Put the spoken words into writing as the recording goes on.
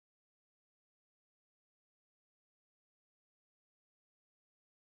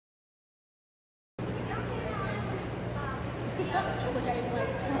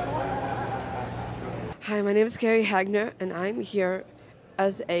Hi, my name is Carrie Hagner, and I'm here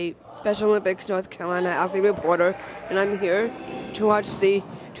as a Special Olympics North Carolina athlete reporter, and I'm here to watch the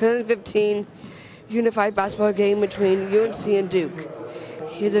 2015 unified basketball game between UNC and Duke.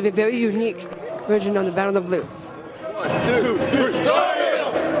 Here's a very unique version of the Battle of the Blues. 1, 2, 3,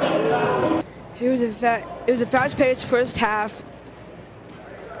 Tigers! It was a fast-paced first half.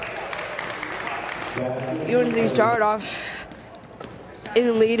 UNC started off in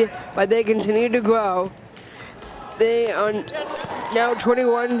the lead, but they continued to grow. They are now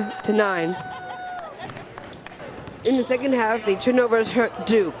 21-9. In the second half, the turnovers hurt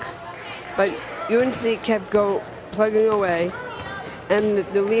Duke, but UNC kept plugging away, and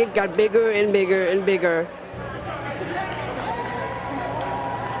the lead got bigger and bigger and bigger.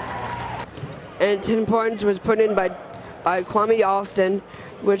 And 10 points was put in by Kwame Alston,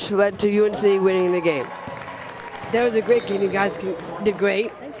 which led to UNC winning the game. That was a great game. You guys did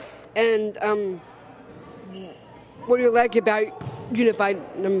great. And what do you like about unified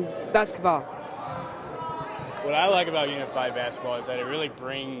basketball? What I like about unified basketball is that it really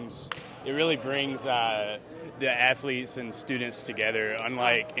brings the athletes and students together,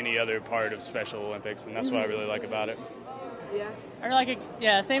 unlike any other part of Special Olympics, and that's what I really like about it. Yeah. I like it.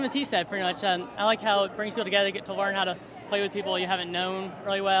 Yeah, same as he said, pretty much. I like how it brings people together, get to learn how to play with people you haven't known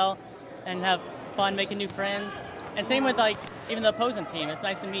really well, and have fun making new friends. And same with even the opposing team. It's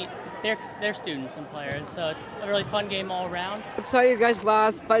nice to meet their students and players. So it's a really fun game all around. I'm sorry you guys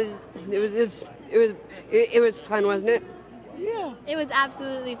lost, but it was fun, wasn't it? Yeah. It was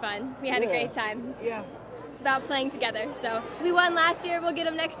absolutely fun. We had a great time. Yeah. It's about playing together. So we won last year. We'll get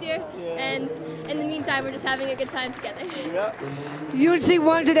them next year. Yeah. And in the meantime, we're just having a good time together. Yeah. UNC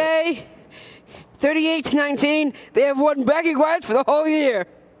won today, 38-19. They have won bragging rights for the whole year.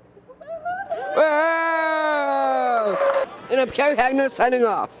 Wow! And I'm Carrie Hagner signing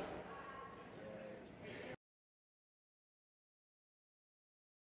off.